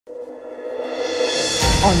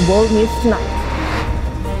on World News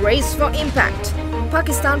Tonight. Race for impact.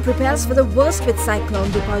 Pakistan prepares for the worst with cyclone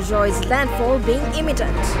Biparjoy's landfall being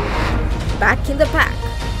imminent. Back in the pack.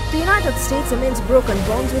 The United States amends broken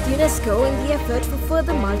bonds with UNESCO in the effort for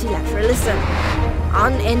further multilateralism.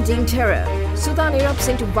 Unending terror. Sudan erupts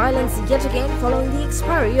into violence yet again following the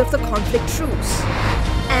expiry of the conflict truce.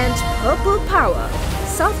 And Purple Power.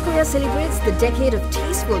 South Korea celebrates the decade of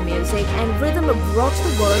tasteful music and rhythm brought to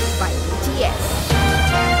the world by BTS.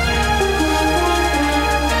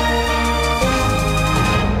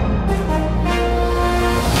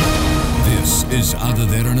 This is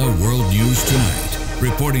Derana World News Tonight.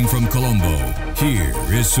 Reporting from Colombo, here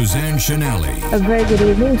is Suzanne Shanali. A very good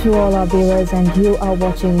evening to all our viewers, and you are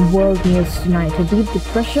watching World News Tonight. A deep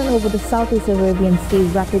depression over the Southeast Arabian Sea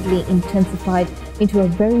rapidly intensified into a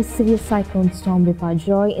very severe cyclone storm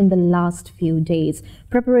Biparjoy in the last few days.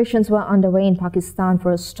 Preparations were underway in Pakistan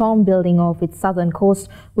for a storm building off its southern coast,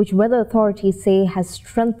 which weather authorities say has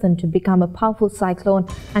strengthened to become a powerful cyclone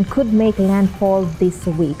and could make landfall this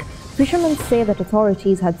week. Fishermen say that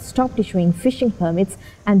authorities had stopped issuing fishing permits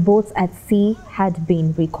and boats at sea had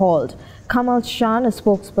been recalled. Kamal Shan, a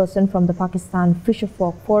spokesperson from the Pakistan Fisher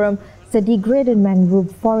Folk Forum, said degraded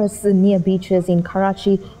mangrove forests near beaches in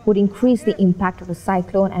Karachi would increase the impact of the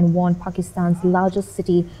cyclone and warned Pakistan's largest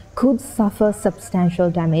city could suffer substantial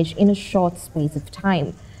damage in a short space of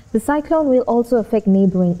time. The cyclone will also affect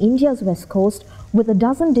neighboring India's west coast, with a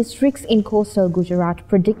dozen districts in coastal Gujarat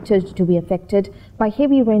predicted to be affected by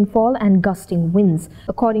heavy rainfall and gusting winds,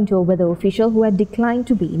 according to a weather official who had declined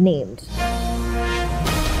to be named.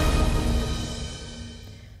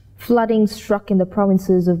 Flooding struck in the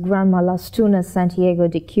provinces of Granma, Las Tunas, Santiago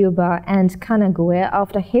de Cuba and Canagua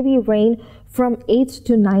after heavy rain from 8th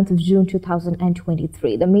to 9th of June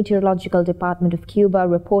 2023. The Meteorological Department of Cuba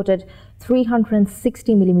reported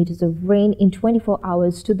 360 millimeters of rain in 24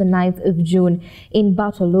 hours to the 9th of June in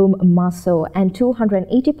Bartolome Maso and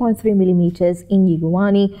 280.3 millimeters in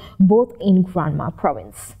Yiguani, both in Granma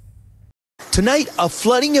province. Tonight, a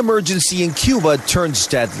flooding emergency in Cuba turns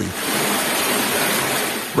deadly.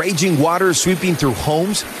 Raging water sweeping through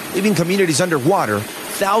homes, leaving communities underwater,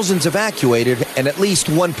 thousands evacuated, and at least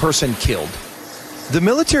one person killed. The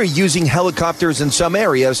military using helicopters in some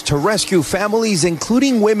areas to rescue families,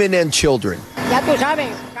 including women and children.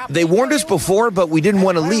 They warned us before, but we didn't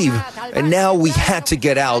want to leave, and now we had to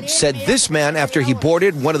get out, said this man after he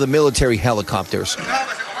boarded one of the military helicopters.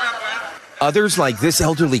 Others, like this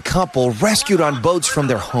elderly couple, rescued on boats from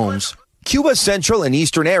their homes. Cuba's central and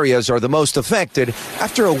eastern areas are the most affected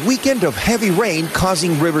after a weekend of heavy rain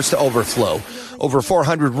causing rivers to overflow. Over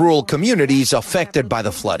 400 rural communities affected by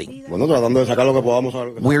the flooding.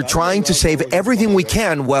 We're trying to save everything we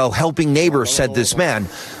can while helping neighbors, said this man.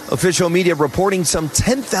 Official media reporting some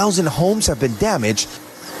 10,000 homes have been damaged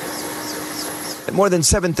and more than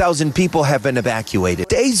 7,000 people have been evacuated.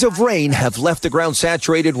 Days of rain have left the ground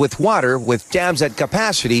saturated with water, with dams at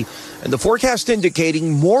capacity, and the forecast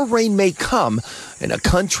indicating more rain may come in a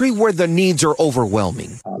country where the needs are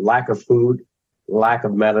overwhelming. Lack of food, lack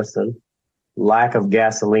of medicine, lack of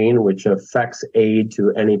gasoline, which affects aid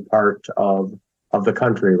to any part of the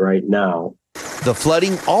country right now. The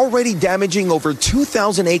flooding already damaging over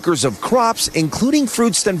 2,000 acres of crops, including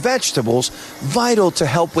fruits and vegetables, vital to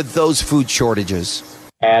help with those food shortages.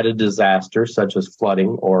 Add a disaster such as flooding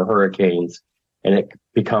or hurricanes, and it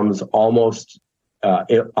becomes almost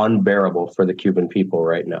unbearable for the Cuban people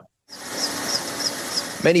right now.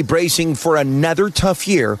 Many bracing for another tough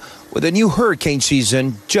year, with a new hurricane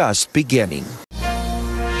season just beginning.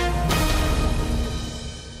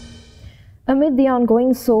 Amid the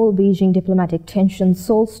ongoing Seoul-Beijing diplomatic tensions,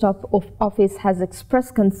 Seoul's top office has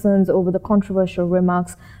expressed concerns over the controversial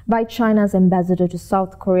remarks by China's ambassador to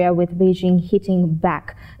South Korea, with Beijing hitting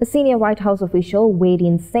back. A senior White House official weighed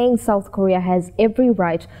in, saying South Korea has every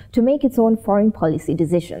right to make its own foreign policy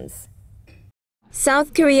decisions.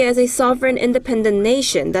 South Korea is a sovereign, independent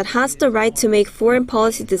nation that has the right to make foreign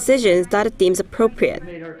policy decisions that it deems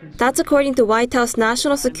appropriate. That's according to White House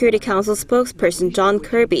National Security Council spokesperson John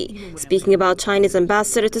Kirby, speaking about China's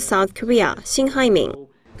ambassador to South Korea, Shin Haiming,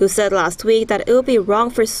 who said last week that it would be wrong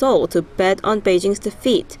for Seoul to bet on Beijing's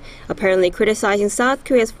defeat, apparently criticizing South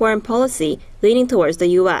Korea's foreign policy leaning towards the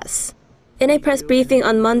U.S. In a press briefing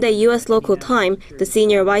on Monday U.S. local time, the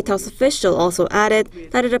senior White House official also added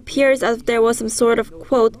that it appears as if there was some sort of,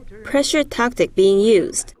 quote, pressure tactic being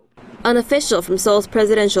used. An official from Seoul's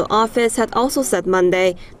presidential office had also said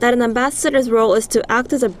Monday that an ambassador's role is to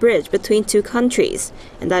act as a bridge between two countries,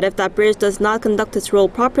 and that if that bridge does not conduct its role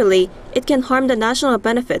properly, it can harm the national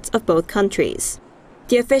benefits of both countries.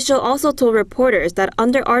 The official also told reporters that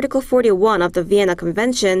under Article 41 of the Vienna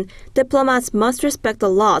Convention, diplomats must respect the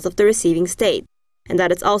laws of the receiving state, and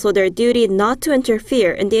that it's also their duty not to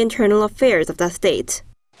interfere in the internal affairs of that state.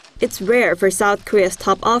 It's rare for South Korea's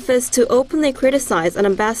top office to openly criticize an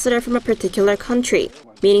ambassador from a particular country,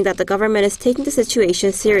 meaning that the government is taking the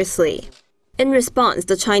situation seriously. In response,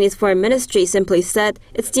 the Chinese Foreign Ministry simply said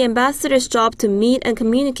it's the ambassador's job to meet and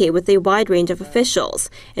communicate with a wide range of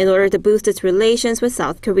officials in order to boost its relations with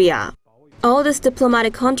South Korea. All this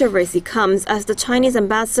diplomatic controversy comes as the Chinese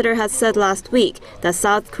ambassador had said last week that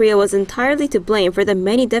South Korea was entirely to blame for the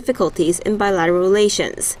many difficulties in bilateral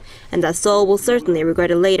relations, and that Seoul will certainly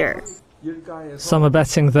regret it later. Some are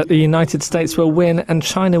betting that the United States will win and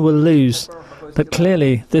China will lose, but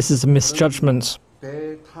clearly this is a misjudgment.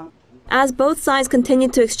 As both sides continue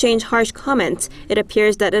to exchange harsh comments, it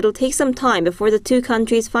appears that it'll take some time before the two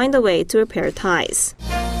countries find a way to repair ties.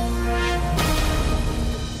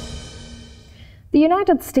 The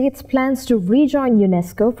United States plans to rejoin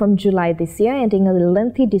UNESCO from July this year, ending a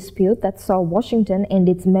lengthy dispute that saw Washington end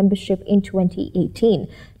its membership in 2018.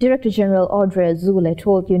 Director General Audrey Azoulay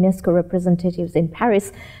told UNESCO representatives in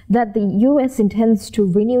Paris that the U.S. intends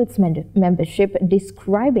to renew its membership,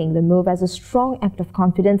 describing the move as a strong act of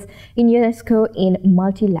confidence in UNESCO in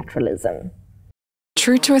multilateralism.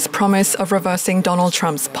 True to its promise of reversing Donald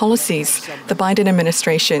Trump's policies, the Biden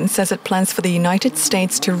administration says it plans for the United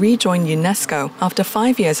States to rejoin UNESCO after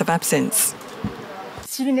 5 years of absence.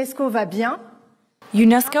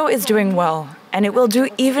 UNESCO is doing well, and it will do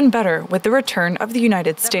even better with the return of the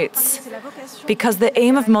United States. Because the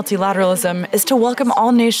aim of multilateralism is to welcome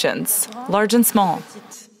all nations, large and small.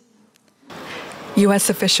 U.S.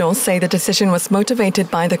 officials say the decision was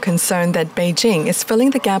motivated by the concern that Beijing is filling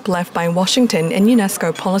the gap left by Washington in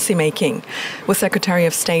UNESCO policymaking, with Secretary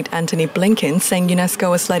of State Antony Blinken saying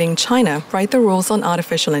UNESCO is letting China write the rules on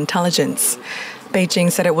artificial intelligence.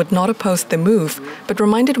 Beijing said it would not oppose the move, but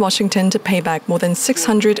reminded Washington to pay back more than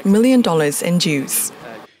 $600 million in dues.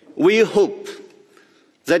 We hope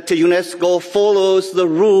that UNESCO follows the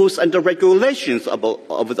rules and the regulations of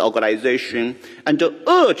the organization and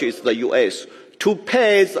urges the U.S. to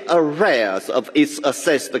pay the arrears of its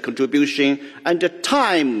assessed contribution and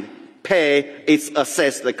pay its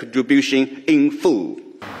assessed contribution in full.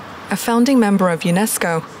 A founding member of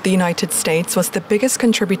UNESCO, the United States was the biggest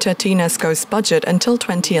contributor to UNESCO's budget until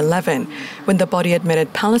 2011, when the body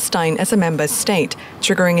admitted Palestine as a member state,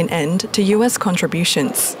 triggering an end to U.S.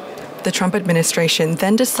 contributions. The Trump administration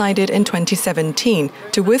then decided in 2017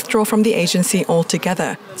 to withdraw from the agency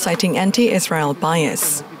altogether, citing anti-Israel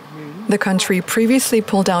bias. The country previously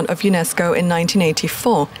pulled out of UNESCO in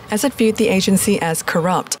 1984 as it viewed the agency as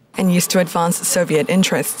corrupt and used to advance Soviet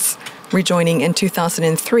interests, rejoining in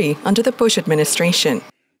 2003 under the Bush administration.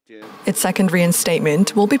 Its second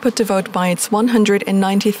reinstatement will be put to vote by its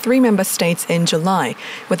 193 member states in July,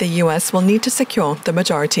 where the U.S. will need to secure the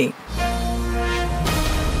majority.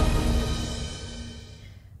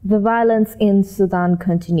 The violence in Sudan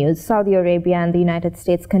continues. Saudi Arabia and the United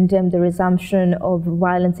States condemned the resumption of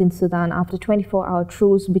violence in Sudan after 24-hour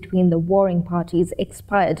truce between the warring parties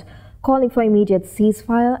expired, calling for immediate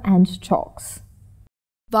ceasefire and talks.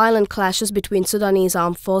 Violent clashes between Sudanese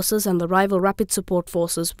armed forces and the rival Rapid Support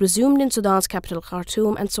Forces resumed in Sudan's capital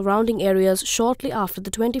Khartoum and surrounding areas shortly after the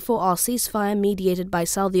 24-hour ceasefire mediated by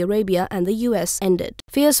Saudi Arabia and the US ended.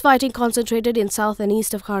 Fierce fighting concentrated in south and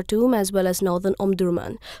east of Khartoum as well as northern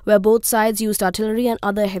Omdurman, where both sides used artillery and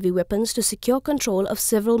other heavy weapons to secure control of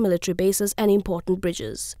several military bases and important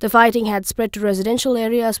bridges. The fighting had spread to residential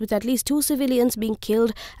areas, with at least 2 civilians being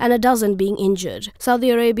killed and a dozen being injured.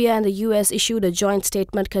 Saudi Arabia and the US issued a joint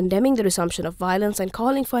statement condemning the resumption of violence and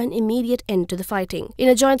calling for an immediate end to the fighting. In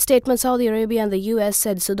a joint statement, Saudi Arabia and the US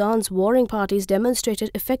said Sudan's warring parties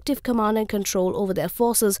demonstrated effective command and control over their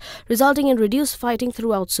forces, resulting in reduced fighting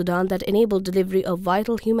throughout Sudan that enabled delivery of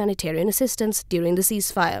vital humanitarian assistance during the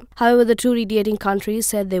ceasefire. However, the two mediating countries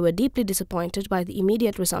said they were deeply disappointed by the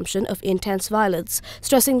immediate resumption of intense violence,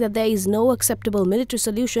 stressing that there is no acceptable military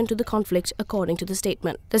solution to the conflict, according to the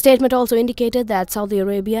statement. The statement also indicated that Saudi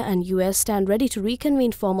Arabia and US stand ready to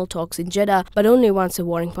reconvene formal talks in Jeddah, but only once the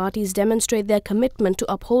warring parties demonstrate their commitment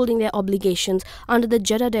to upholding their obligations under the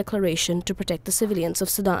Jeddah Declaration to protect the civilians of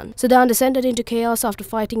Sudan. Sudan descended into chaos after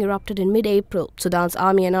fighting erupted in mid-April. Sudan's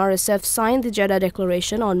army and RSF signed the Jeddah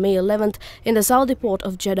Declaration on May 11th in the Saudi port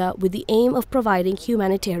of Jeddah with the aim of providing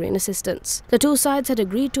humanitarian assistance. The two sides had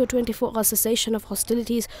agreed to a 24-hour cessation of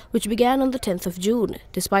hostilities, which began on the 10th of June.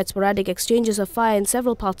 Despite sporadic exchanges of fire in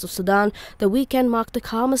several parts of Sudan, the weekend marked the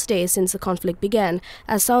calmest day since the conflict began,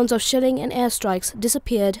 as sounds of shelling and airstrikes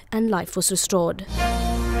disappeared and life was restored.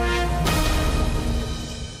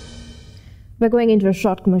 We're going into a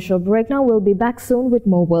short commercial break now. We'll be back soon with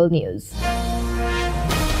more world news.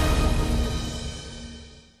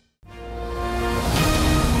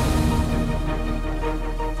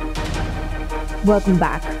 Welcome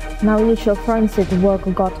back. Now, initial forensic work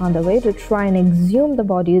got underway to try and exhume the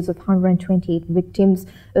bodies of 128 victims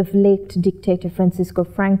of late dictator Francisco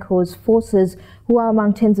Franco's forces, who are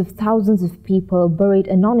among tens of thousands of people buried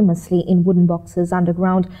anonymously in wooden boxes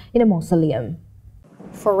underground in a mausoleum.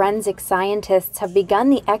 Forensic scientists have begun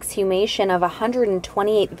the exhumation of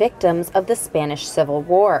 128 victims of the Spanish Civil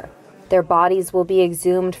War. Their bodies will be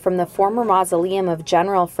exhumed from the former mausoleum of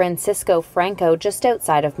General Francisco Franco just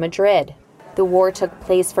outside of Madrid. The war took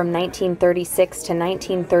place from 1936 to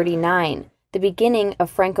 1939, the beginning of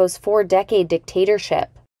Franco's 4-decade dictatorship.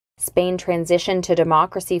 Spain transitioned to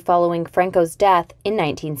democracy following Franco's death in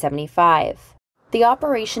 1975. The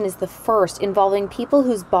operation is the first involving people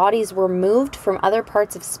whose bodies were moved from other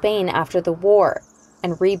parts of Spain after the war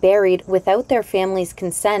and reburied without their families'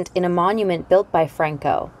 consent in a monument built by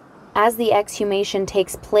Franco. As the exhumation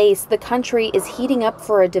takes place, the country is heating up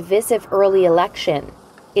for a divisive early election.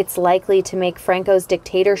 It's likely to make Franco's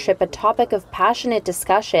dictatorship a topic of passionate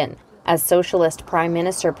discussion as Socialist Prime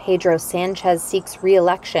Minister Pedro Sanchez seeks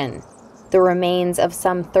re-election. The remains of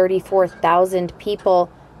some 34,000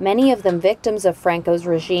 people, many of them victims of Franco's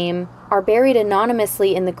regime, are buried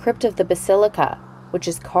anonymously in the crypt of the Basilica, which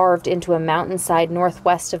is carved into a mountainside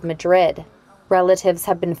northwest of Madrid. Relatives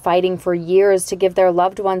have been fighting for years to give their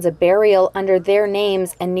loved ones a burial under their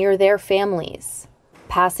names and near their families.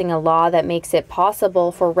 Passing a law that makes it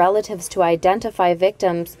possible for relatives to identify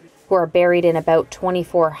victims who are buried in about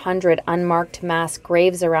 2,400 unmarked mass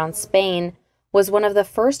graves around Spain was one of the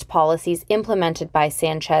first policies implemented by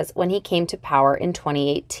Sanchez when he came to power in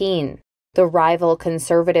 2018. The rival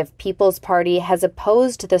Conservative People's Party has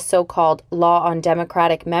opposed the so-called Law on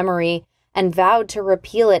Democratic Memory and vowed to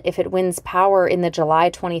repeal it if it wins power in the July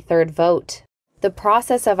 23rd vote. The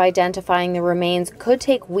process of identifying the remains could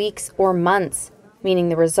take weeks or months, meaning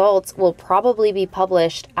the results will probably be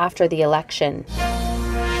published after the election.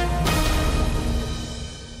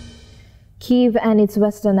 Kyiv and its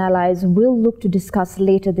Western allies will look to discuss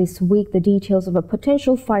later this week the details of a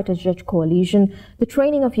potential fighter jet coalition, the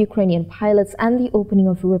training of Ukrainian pilots, and the opening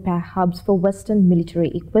of repair hubs for Western military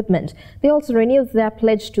equipment. They also renewed their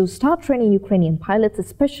pledge to start training Ukrainian pilots,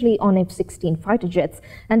 especially on F-16 fighter jets,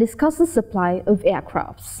 and discuss the supply of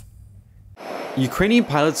aircrafts. Ukrainian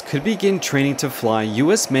pilots could begin training to fly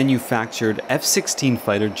U.S.-manufactured F-16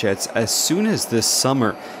 fighter jets as soon as this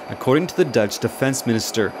summer, according to the Dutch defense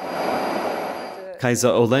minister.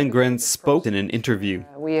 Kajsa Ollengren spoke in an interview.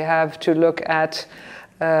 We have to look at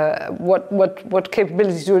what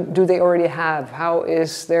capabilities do they already have? How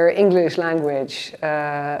is their English language?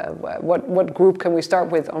 What group can we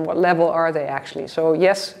start with? On what level are they actually? So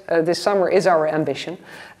yes, this summer is our ambition,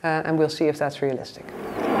 and we'll see if that's realistic.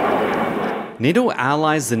 NATO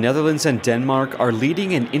allies, the Netherlands and Denmark, are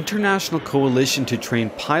leading an international coalition to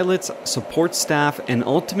train pilots, support staff, and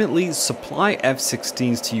ultimately supply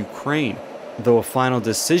F-16s to Ukraine. Though a final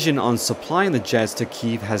decision on supplying the jets to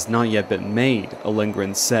Kyiv has not yet been made,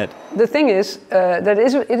 Ollengren said. The thing is that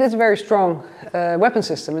it is a very strong weapon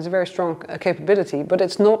system, it's a very strong capability, but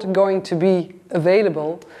it's not going to be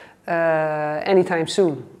available anytime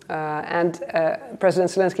soon. And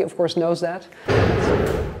President Zelensky, of course, knows that.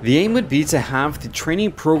 The aim would be to have the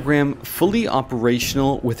training program fully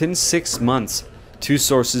operational within 6 months. Two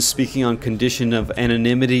sources speaking on condition of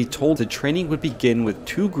anonymity told the training would begin with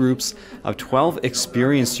 2 groups of 12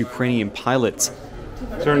 experienced Ukrainian pilots.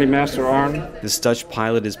 Certainly, Master Arn. This Dutch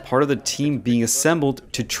pilot is part of the team being assembled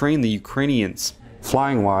to train the Ukrainians.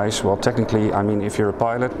 Flying-wise, well, technically, I mean, if you're a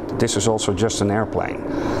pilot, this is also just an airplane.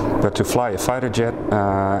 But to fly a fighter jet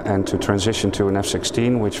and to transition to an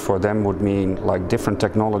F-16, which for them would mean like different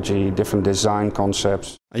technology, different design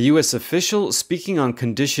concepts. A U.S. official speaking on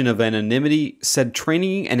condition of anonymity said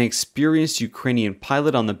training an experienced Ukrainian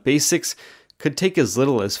pilot on the basics could take as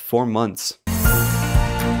little as 4 months.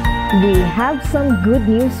 We have some good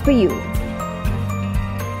news for you.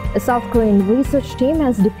 A South Korean research team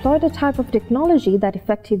has deployed a type of technology that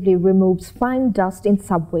effectively removes fine dust in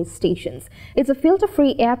subway stations. It's a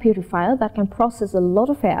filter-free air purifier that can process a lot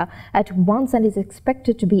of air at once and is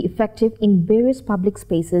expected to be effective in various public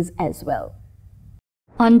spaces as well.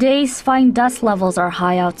 On days fine dust levels are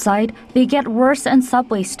high outside, they get worse in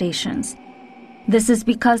subway stations. This is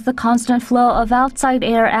because the constant flow of outside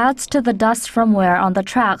air adds to the dust from wear on the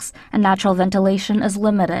tracks and natural ventilation is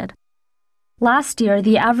limited. Last year,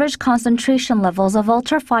 the average concentration levels of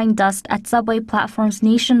ultrafine dust at subway platforms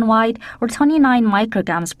nationwide were 29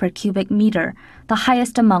 micrograms per cubic meter, the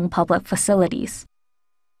highest among public facilities.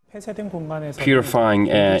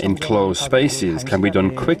 Purifying air in closed spaces can be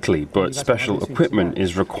done quickly, but special equipment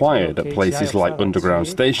is required at places like underground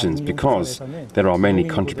stations because there are many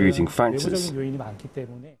contributing factors.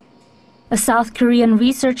 A South Korean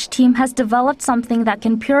research team has developed something that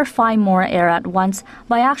can purify more air at once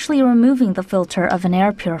by actually removing the filter of an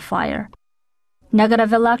air purifier.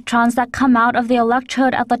 Negative electrons that come out of the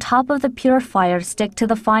electrode at the top of the purifier stick to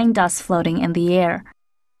the fine dust floating in the air.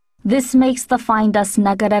 This makes the fine dust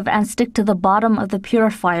negative and stick to the bottom of the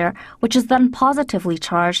purifier, which is then positively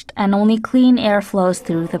charged, and only clean air flows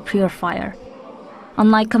through the purifier.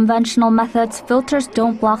 Unlike conventional methods, filters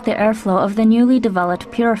don't block the airflow of the newly developed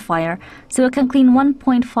purifier, so it can clean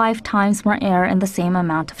 1.5 times more air in the same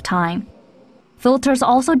amount of time. Filters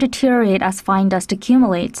also deteriorate as fine dust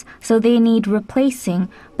accumulates, so they need replacing,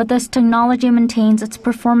 but this technology maintains its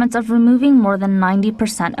performance of removing more than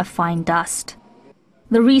 90% of fine dust.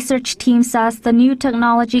 The research team says the new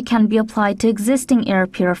technology can be applied to existing air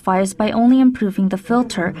purifiers by only improving the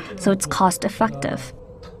filter, so it's cost-effective.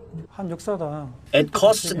 It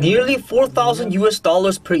costs nearly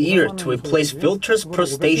 $4,000 per year to replace filters per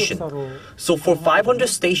station. So for 500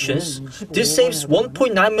 stations, this saves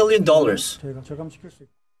 $1.9 million.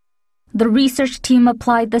 The research team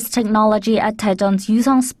applied this technology at Daejeon's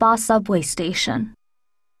Yusong Spa subway station.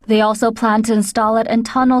 They also plan to install it in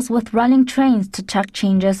tunnels with running trains to check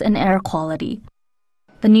changes in air quality.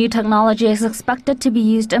 The new technology is expected to be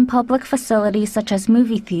used in public facilities such as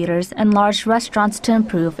movie theaters and large restaurants to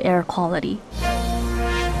improve air quality.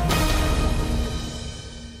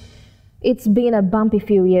 It's been a bumpy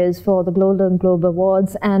few years for the Golden Globe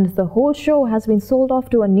Awards, and the whole show has been sold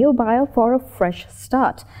off to a new buyer for a fresh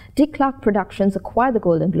start. Dick Clark Productions acquired the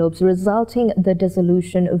Golden Globes, resulting in the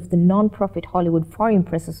dissolution of the non-profit Hollywood Foreign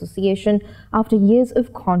Press Association after years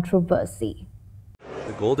of controversy.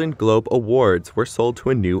 The Golden Globe Awards were sold to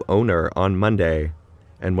a new owner on Monday,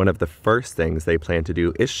 and one of the first things they plan to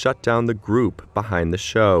do is shut down the group behind the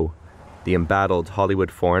show, the embattled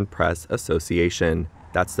Hollywood Foreign Press Association.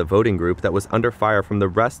 That's the voting group that was under fire from the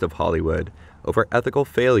rest of Hollywood over ethical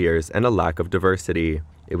failures and a lack of diversity.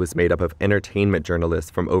 It was made up of entertainment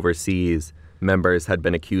journalists from overseas. Members had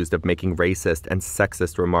been accused of making racist and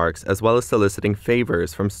sexist remarks, as well as soliciting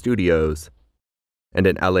favors from studios. And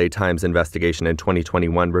an LA Times investigation in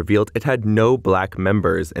 2021 revealed it had no black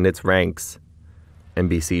members in its ranks.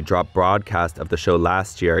 NBC dropped broadcast of the show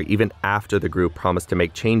last year, even after the group promised to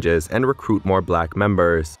make changes and recruit more black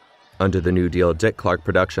members. Under the new deal, Dick Clark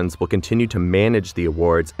Productions will continue to manage the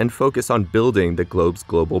awards and focus on building the Globe's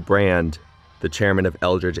global brand. The chairman of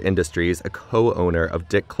Eldridge Industries, a co-owner of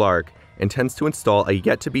Dick Clark, intends to install a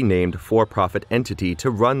yet-to-be-named for-profit entity to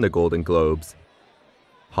run the Golden Globes.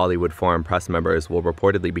 Hollywood Foreign Press members will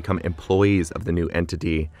reportedly become employees of the new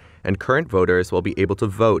entity, and current voters will be able to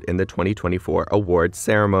vote in the 2024 awards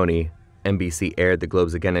ceremony. NBC aired the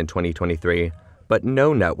Globes again in 2023, but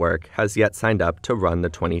no network has yet signed up to run the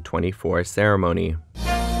 2024 ceremony.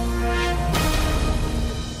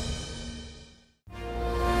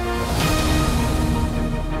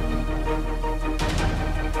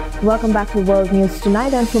 Welcome back to World News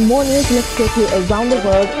Tonight, and for more news, let's take you around the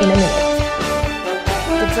world in a minute.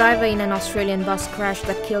 The driver in an Australian bus crash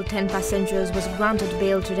that killed 10 passengers was granted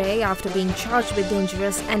bail today after being charged with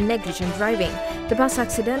dangerous and negligent driving. The bus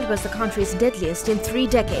accident was the country's deadliest in 3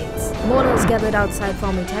 decades. Mourners gathered outside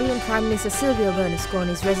former Italian Prime Minister Silvio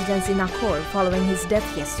Berlusconi's residence in Accor following his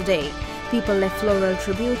death yesterday. People left floral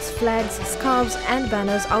tributes, flags, scarves and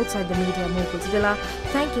banners outside the media mogul's villa,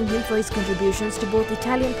 thanking him for his contributions to both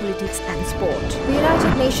Italian politics and sport. The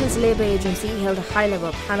United Nations Labour Agency held a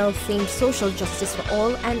high-level panel themed Social Justice for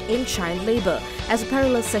All and End Child Labour as a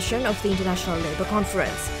parallel session of the International Labour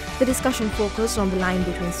Conference. The discussion focused on the line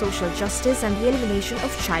between social justice and the elimination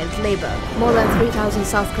of child labour. More than 3,000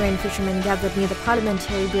 South Korean fishermen gathered near the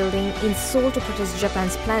parliamentary building in Seoul to protest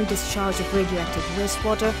Japan's planned discharge of radioactive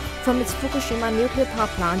wastewater from its Fukushima nuclear power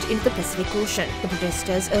plant into the Pacific Ocean. The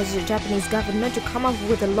protesters urged the Japanese government to come up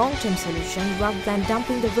with a long-term solution rather than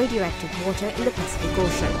dumping the radioactive water in the Pacific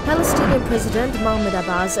Ocean. Palestinian President Mahmoud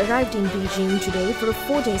Abbas arrived in Beijing today for a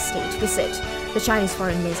 4-day state visit. The Chinese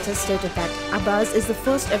foreign minister stated that Abbas is the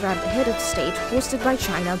first Arab head of state hosted by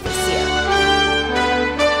China this year.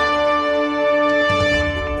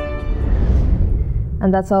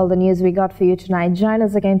 And that's all the news we got for you tonight. Join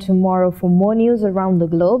us again tomorrow for more news around the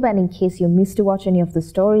globe. And in case you missed to watch any of the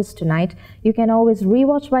stories tonight, you can always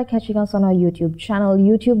rewatch by catching us on our YouTube channel,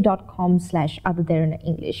 youtube.com/OtherDerana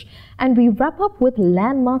English. And we wrap up with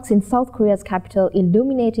landmarks in South Korea's capital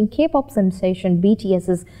illuminating K-pop sensation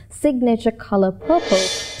BTS's signature color purple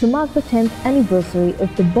to mark the 10th anniversary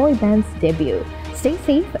of the boy band's debut. Stay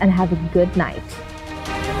safe and have a good night.